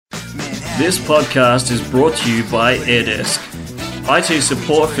This podcast is brought to you by AirDesk, IT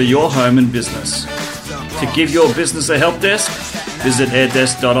support for your home and business. To give your business a help desk, visit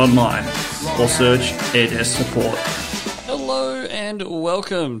airdesk.online or search AirDesk support. Hello and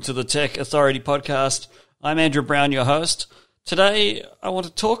welcome to the Tech Authority Podcast. I'm Andrew Brown, your host. Today, I want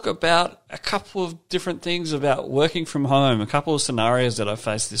to talk about a couple of different things about working from home, a couple of scenarios that I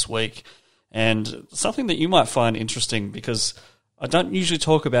faced this week, and something that you might find interesting because I don't usually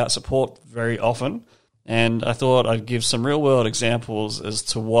talk about support very often, and I thought I'd give some real-world examples as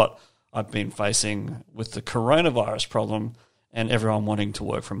to what I've been facing with the coronavirus problem and everyone wanting to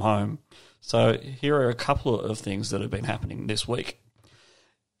work from home. So here are a couple of things that have been happening this week.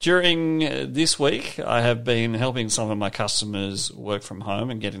 During this week, I have been helping some of my customers work from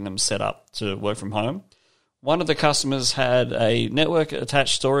home and getting them set up to work from home. One of the customers had a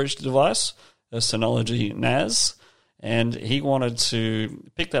network-attached storage device, a Synology NAS, and he wanted to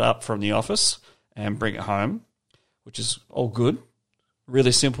pick that up from the office and bring it home, which is all good.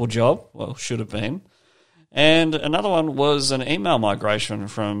 Really simple job. Well, should have been. And another one was an email migration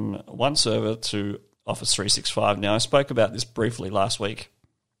from one server to Office 365. Now, I spoke about this briefly last week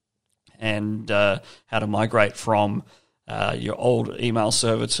and how to migrate from your old email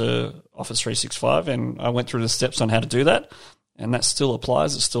server to Office 365. And I went through the steps on how to do that, and that still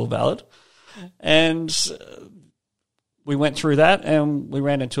applies. It's still valid. And we went through that and we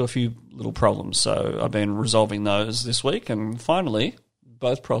ran into a few little problems. So I've been resolving those this week, and finally,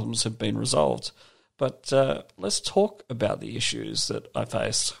 both problems have been resolved. But let's talk about the issues that I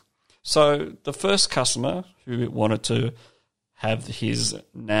faced. So the first customer who wanted to have his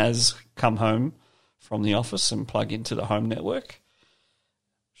NAS come home from the office and plug into the home network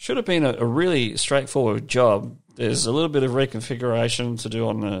should have been a really straightforward job. There's a little bit of reconfiguration to do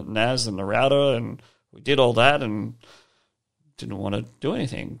on the NAS and the router, and we did all that and didn't want to do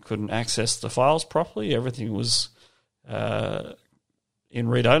anything. Couldn't access the files properly. Everything was in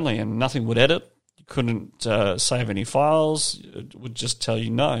read-only and nothing would edit. You couldn't save any files. It would just tell you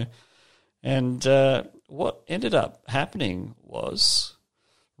no. And what ended up happening was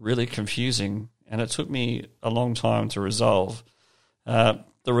really confusing, and it took me a long time to resolve. The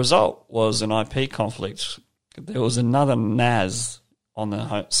result was an IP conflict. There was another NAS on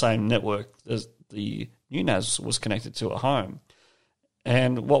the same network as the new NAS was connected to at home.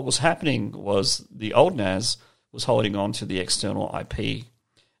 And what was happening was the old NAS was holding on to the external IP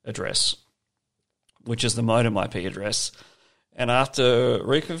address, which is the modem IP address. And after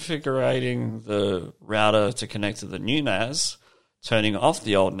reconfiguring the router to connect to the new NAS, turning off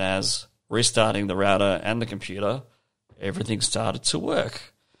the old NAS, restarting the router and the computer, everything started to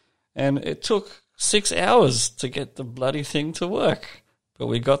work. And it took 6 hours to get the bloody thing to work. But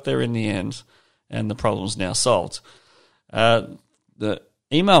we got there in the end, and the problem's now solved. The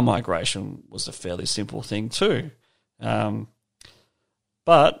email migration was a fairly simple thing too. But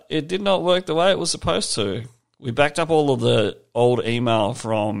it did not work the way it was supposed to. We backed up all of the old email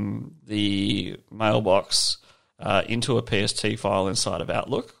from the mailbox into a PST file inside of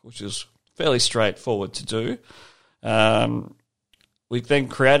Outlook, which is fairly straightforward to do. We then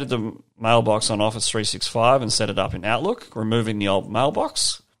created the mailbox on Office 365 and set it up in Outlook, removing the old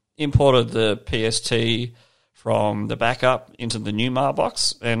mailbox, imported the PST from the backup into the new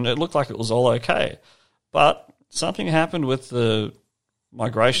mailbox, and it looked like it was all okay. But something happened with the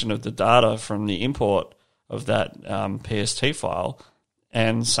migration of the data from the import of that PST file,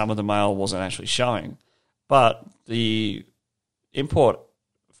 and some of the mail wasn't actually showing. But the import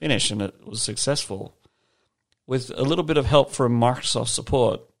finished, and it was successful. With a little bit of help from Microsoft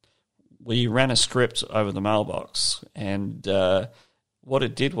support, we ran a script over the mailbox, and what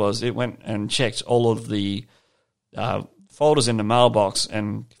it did was it went and checked all of the folders in the mailbox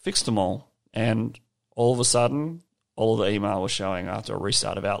and fixed them all, and all of a sudden, all of the email was showing after a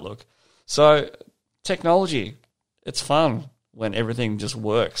restart of Outlook. So technology, it's fun when everything just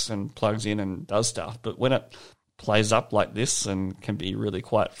works and plugs in and does stuff, but when it plays up like this and can be really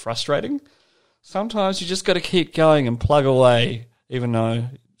quite frustrating, sometimes you just got to keep going and plug away, even though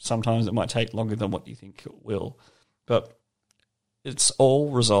sometimes it might take longer than what you think it will. But it's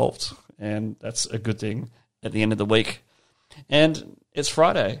all resolved, and that's a good thing at the end of the week. And it's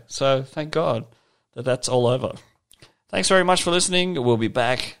Friday, so thank God that that's all over. Thanks very much for listening. We'll be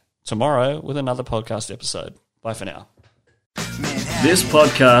back tomorrow with another podcast episode. Bye for now. This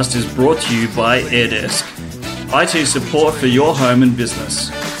podcast is brought to you by AirDesk, IT support for your home and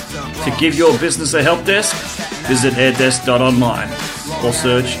business. To give your business a help desk, visit airdesk.online or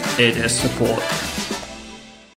search AirDesk support.